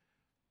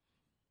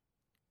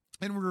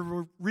 And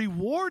we're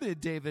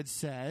rewarded, David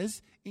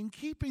says, in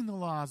keeping the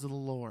laws of the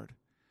Lord.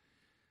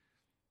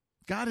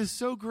 God is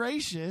so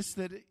gracious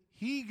that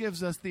he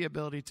gives us the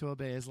ability to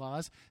obey his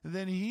laws. And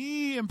then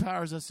he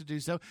empowers us to do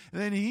so. And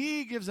then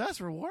he gives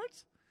us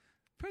rewards.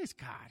 Praise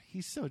God.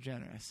 He's so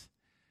generous.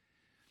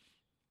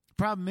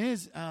 Problem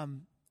is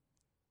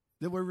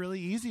that we're really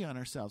easy on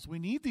ourselves. We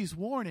need these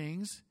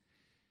warnings,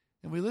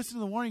 and we listen to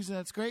the warnings, and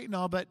that's great and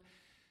all, but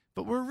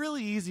we're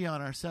really easy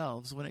on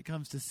ourselves when it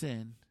comes to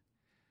sin.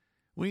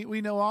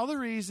 We know all the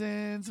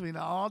reasons, we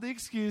know all the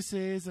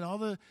excuses, and all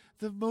the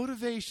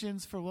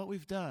motivations for what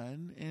we've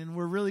done, and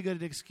we're really good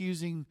at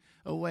excusing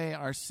away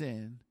our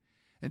sin.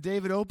 And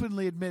David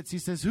openly admits, he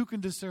says, who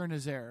can discern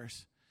his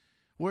errors?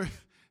 We're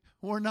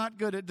not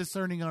good at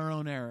discerning our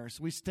own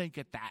errors. We stink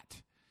at that.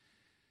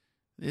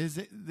 Is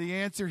the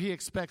answer he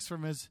expects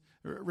from his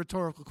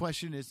rhetorical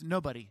question is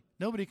nobody.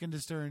 Nobody can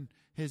discern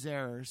his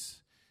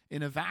errors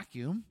in a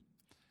vacuum.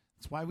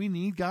 That's why we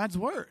need God's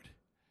word.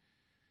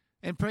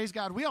 And praise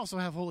God, we also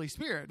have Holy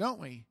Spirit, don't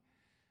we?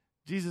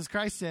 Jesus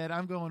Christ said,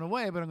 I'm going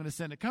away, but I'm going to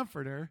send a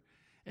comforter,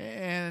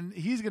 and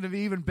he's going to be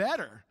even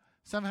better.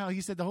 Somehow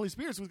he said the Holy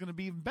Spirit was going to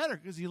be even better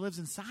because he lives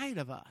inside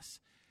of us.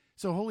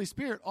 So Holy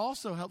Spirit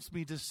also helps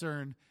me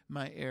discern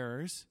my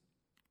errors.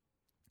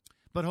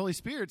 But Holy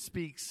Spirit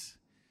speaks,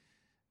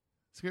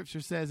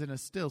 Scripture says, in a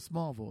still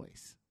small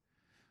voice.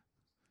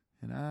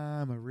 And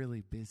I'm a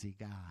really busy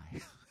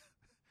guy.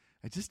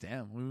 I just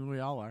am. We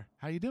all are.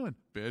 How you doing?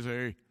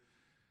 Busy.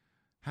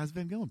 How's it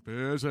been going?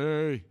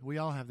 Busy. We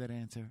all have that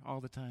answer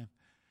all the time.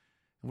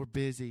 And we're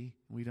busy.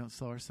 We don't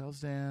slow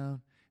ourselves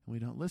down. And we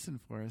don't listen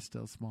for a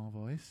still small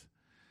voice.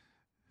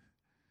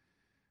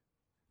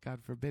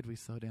 God forbid we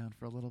slow down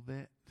for a little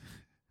bit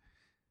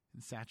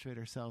and saturate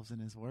ourselves in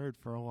his word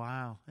for a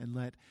while and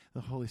let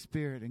the Holy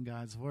Spirit and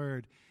God's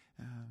word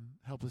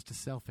help us to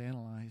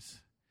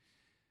self-analyze,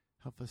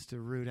 help us to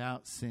root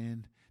out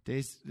sin.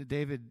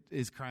 David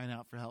is crying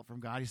out for help from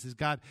God. He says,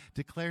 God,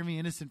 declare me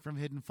innocent from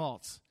hidden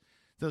faults.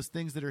 Those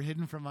things that are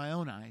hidden from my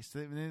own eyes.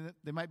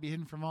 They might be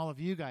hidden from all of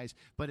you guys,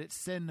 but it's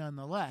sin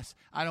nonetheless.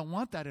 I don't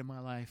want that in my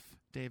life,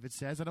 David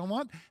says. I don't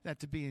want that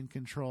to be in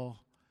control.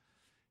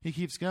 He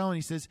keeps going.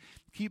 He says,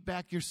 keep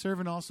back your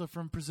servant also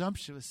from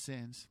presumptuous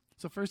sins.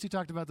 So first he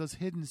talked about those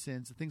hidden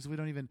sins, the things we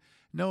don't even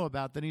know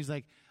about. Then he's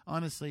like,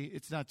 honestly,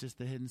 it's not just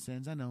the hidden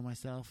sins. I know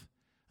myself.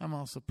 I'm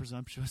also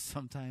presumptuous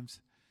sometimes.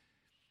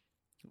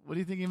 What do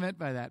you think he meant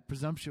by that?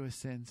 Presumptuous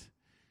sins.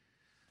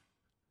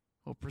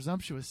 Well,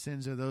 presumptuous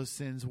sins are those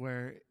sins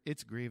where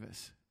it's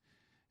grievous.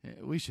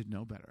 We should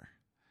know better.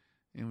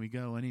 And we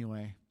go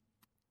anyway.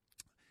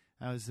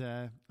 I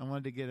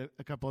wanted to get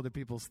a couple other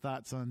people's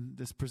thoughts on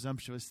this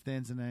presumptuous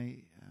sins, and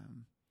I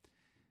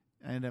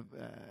ended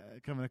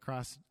up coming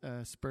across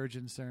a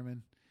Spurgeon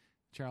sermon.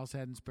 Charles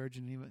Haddon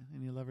Spurgeon,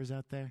 any lovers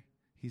out there?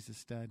 He's a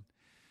stud.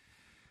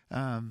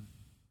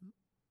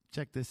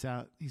 Check this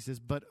out. He says,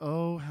 but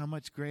oh, how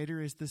much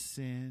greater is the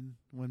sin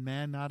when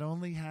man not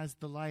only has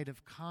the light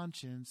of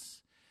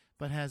conscience,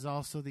 but has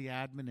also the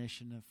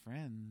admonition of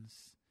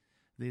friends,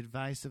 the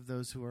advice of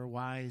those who are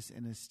wise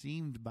and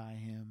esteemed by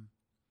him.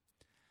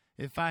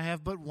 If I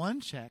have but one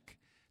check,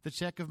 the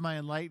check of my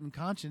enlightened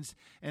conscience,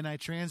 and I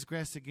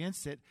transgress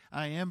against it,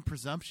 I am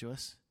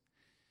presumptuous.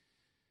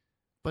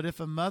 But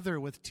if a mother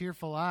with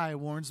tearful eye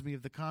warns me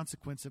of the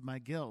consequence of my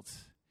guilt,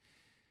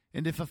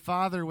 and if a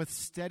father with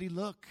steady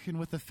look and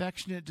with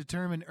affectionate,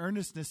 determined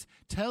earnestness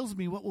tells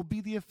me what will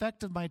be the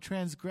effect of my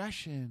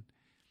transgression,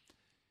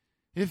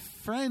 if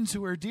friends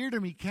who are dear to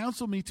me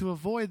counsel me to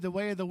avoid the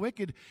way of the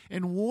wicked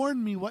and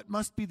warn me what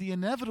must be the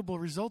inevitable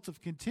result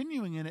of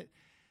continuing in it,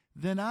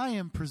 then I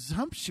am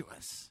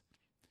presumptuous,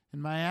 and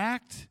my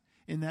act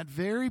in that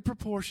very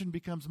proportion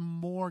becomes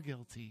more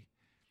guilty.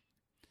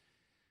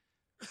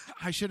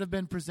 I should have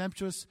been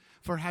presumptuous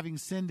for having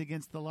sinned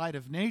against the light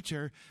of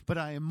nature, but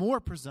I am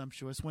more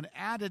presumptuous when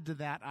added to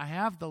that I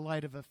have the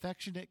light of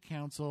affectionate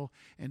counsel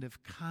and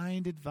of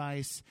kind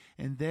advice,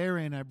 and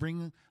therein I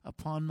bring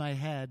upon my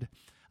head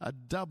a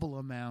double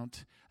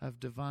amount of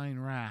divine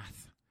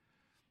wrath.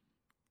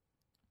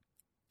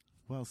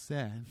 Well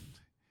said.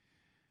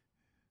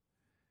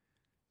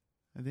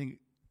 I think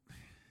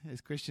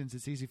as Christians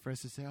it's easy for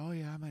us to say, oh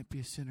yeah, I might be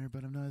a sinner,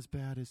 but I'm not as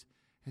bad as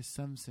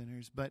some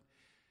sinners. But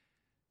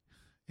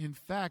in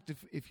fact,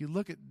 if you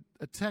look at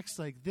a text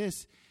like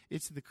this,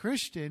 it's the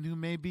Christian who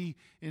may be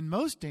in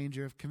most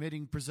danger of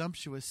committing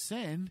presumptuous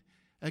sin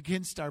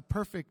against our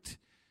perfect,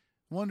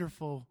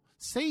 wonderful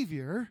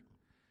Savior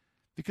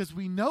because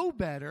we know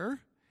better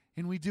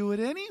and we do it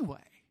anyway.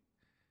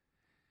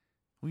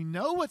 We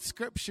know what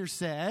Scripture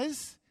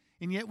says,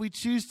 and yet we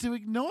choose to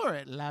ignore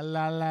it. La,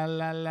 la, la,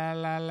 la, la,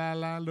 la, la,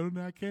 la, Lord,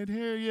 I can't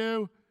hear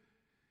you.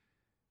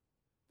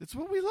 It's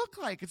what we look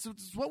like. It's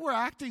what we're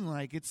acting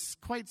like. It's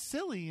quite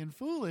silly and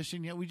foolish,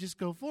 and yet we just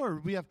go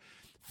forward. We have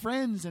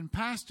friends and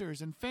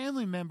pastors and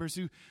family members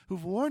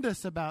who've warned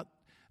us about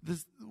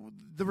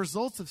the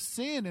results of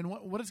sin and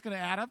what it's going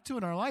to add up to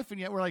in our life, and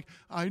yet we're like,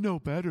 I know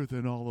better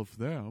than all of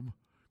them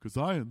because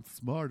I am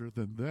smarter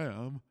than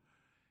them.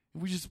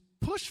 And we just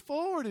push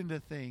forward into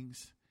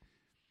things.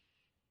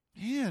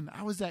 Man,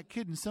 I was that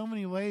kid in so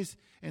many ways,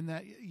 and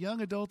that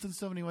young adult in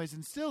so many ways,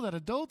 and still that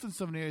adult in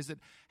so many ways that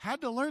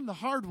had to learn the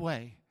hard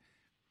way.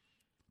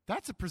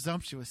 That's a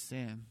presumptuous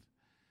sin.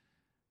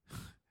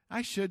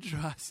 I should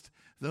trust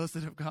those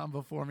that have gone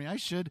before me. I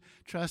should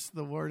trust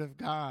the Word of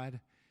God.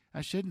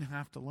 I shouldn't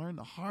have to learn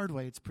the hard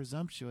way. It's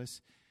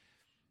presumptuous.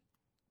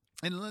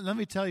 And let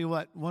me tell you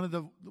what, one of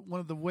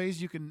the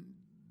ways you can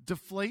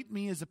deflate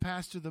me as a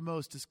pastor the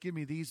most is give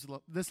me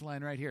this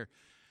line right here.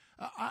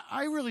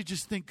 I really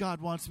just think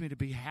God wants me to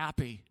be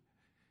happy.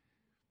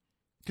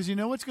 Because you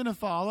know what's going to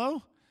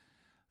follow?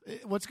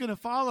 What's going to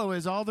follow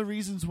is all the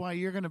reasons why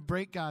you're going to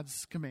break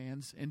God's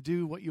commands and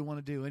do what you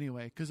want to do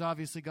anyway. Because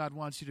obviously God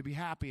wants you to be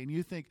happy, and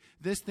you think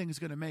this thing is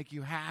going to make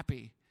you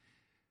happy.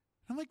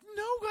 I'm like,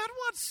 no, God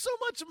wants so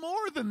much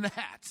more than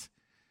that.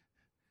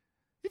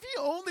 If he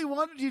only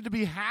wanted you to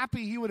be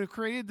happy, he would have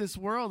created this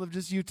world of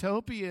just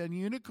utopia and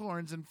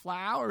unicorns and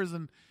flowers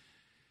and...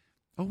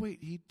 Oh, wait,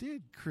 he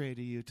did create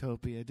a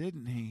utopia,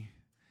 didn't he?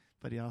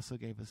 But he also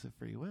gave us a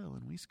free will,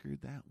 and we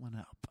screwed that one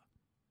up.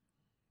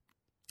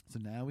 So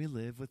now we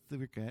live with the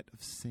regret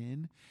of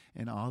sin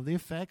and all the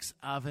effects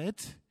of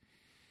it.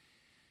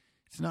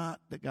 It's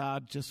not that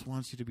God just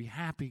wants you to be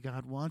happy.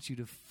 God wants you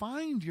to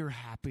find your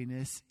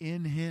happiness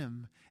in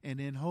him and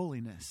in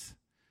holiness.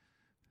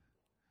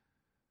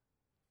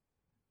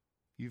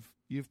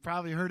 You've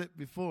probably heard it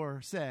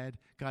before said,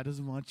 God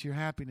doesn't want your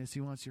happiness,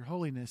 he wants your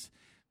holiness.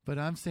 But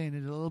I'm saying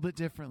it a little bit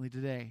differently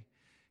today.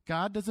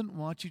 God doesn't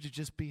want you to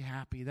just be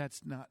happy.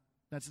 That's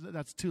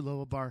too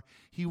low a bar.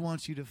 He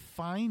wants you to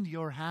find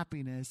your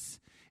happiness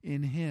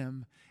in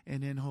him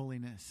and in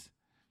holiness.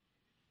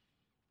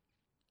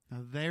 Now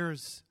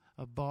there's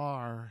a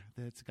bar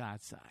that's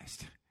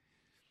God-sized.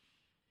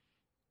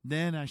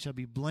 Then I shall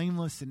be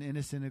blameless and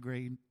innocent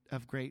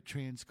of great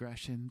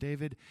transgression.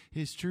 David,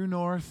 his true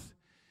north,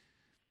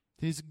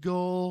 his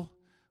goal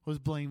was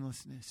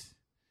blamelessness.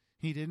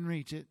 He didn't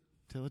reach it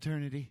till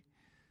eternity.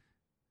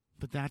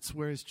 But that's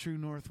where his true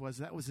north was.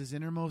 That was his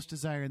innermost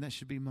desire, and that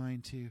should be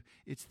mine too.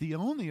 It's the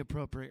only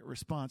appropriate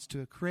response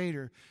to a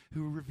creator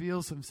who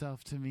reveals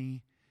himself to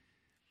me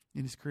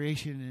in his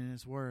creation and in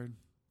his word.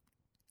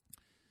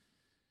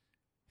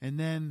 And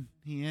then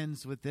he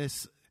ends with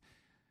this,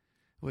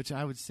 which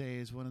I would say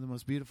is one of the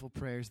most beautiful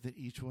prayers that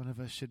each one of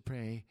us should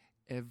pray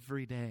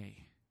every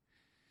day.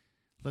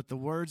 Let the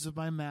words of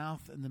my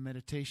mouth and the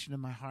meditation of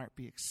my heart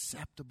be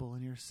acceptable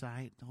in your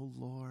sight, O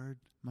Lord,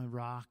 my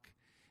rock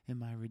and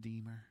my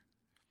redeemer.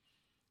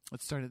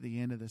 Let's start at the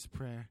end of this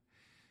prayer.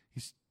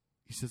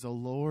 He says, O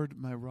Lord,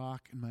 my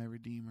rock and my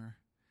redeemer.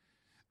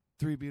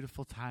 3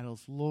 beautiful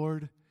titles.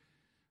 Lord,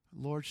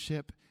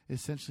 lordship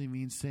essentially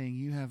means saying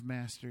you have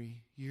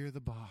mastery. You're the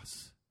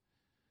boss.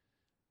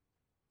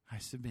 I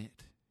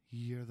submit.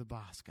 You're the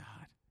boss,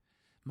 God.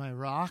 My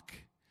rock,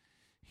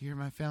 you're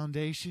my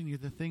foundation. You're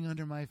the thing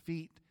under my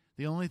feet,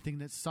 the only thing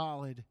that's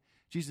solid.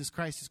 Jesus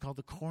Christ is called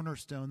the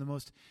cornerstone, the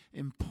most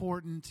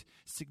important,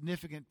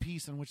 significant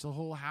piece on which the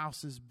whole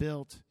house is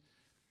built.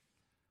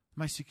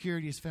 My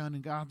security is found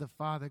in God the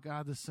Father,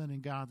 God the Son,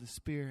 and God the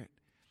Spirit.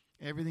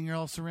 Everything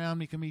else around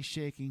me can be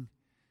shaking.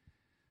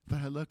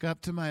 But I look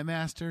up to my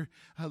Master.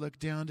 I look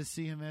down to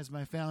see him as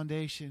my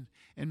foundation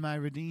and my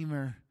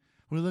Redeemer.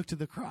 We look to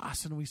the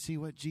cross and we see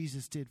what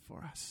Jesus did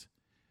for us.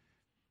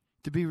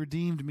 To be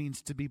redeemed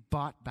means to be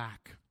bought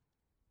back.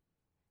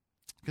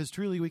 Because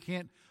truly we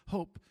can't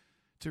hope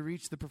to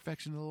reach the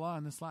perfection of the law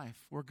in this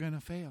life. We're going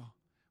to fail.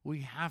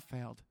 We have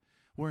failed.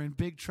 We're in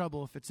big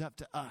trouble if it's up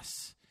to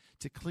us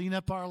to clean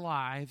up our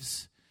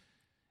lives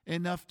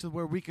enough to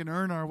where we can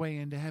earn our way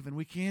into heaven.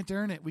 We can't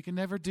earn it. We can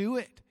never do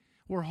it.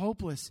 We're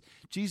hopeless.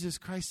 Jesus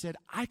Christ said,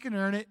 I can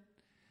earn it.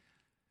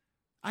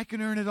 I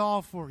can earn it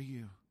all for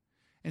you.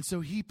 And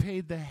so he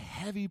paid the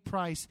heavy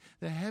price,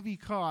 the heavy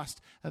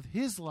cost of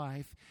his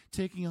life,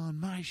 taking on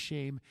my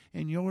shame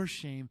and your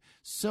shame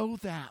so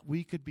that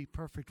we could be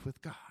perfect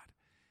with God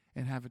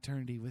and have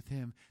eternity with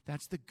him.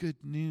 That's the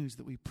good news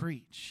that we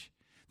preach.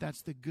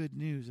 That's the good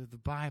news of the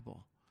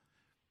Bible.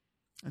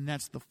 And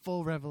that's the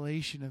full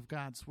revelation of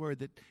God's word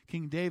that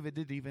King David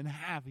didn't even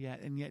have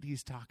yet, and yet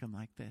he's talking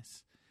like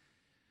this.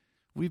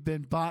 We've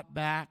been bought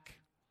back,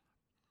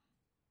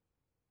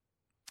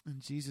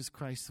 and Jesus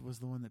Christ was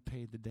the one that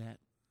paid the debt.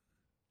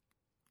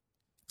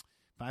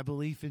 By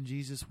belief in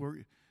Jesus,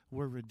 we're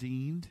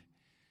redeemed,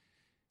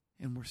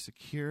 and we're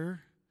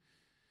secure.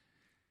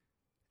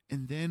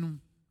 And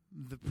then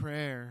the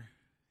prayer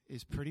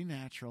is pretty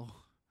natural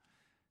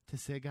to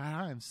say,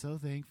 God, I am so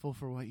thankful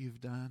for what you've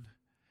done.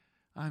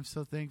 I'm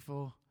so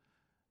thankful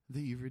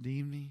that you've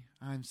redeemed me.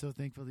 I'm so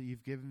thankful that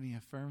you've given me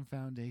a firm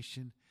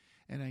foundation,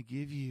 and I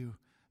give you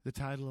the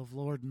title of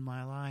Lord in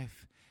my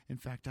life. In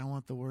fact, I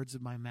want the words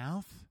of my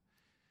mouth,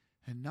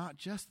 and not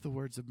just the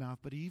words of mouth,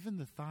 but even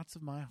the thoughts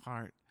of my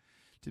heart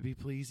to be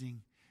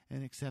pleasing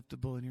and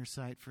acceptable in your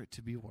sight, for it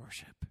to be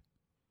worship.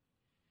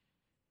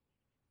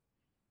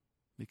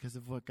 Because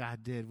of what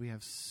God did, we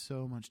have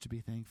so much to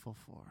be thankful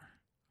for.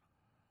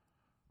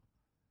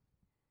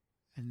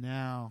 And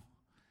now,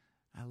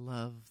 I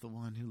love the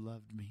one who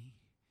loved me.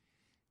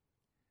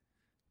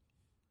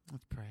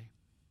 Let's pray.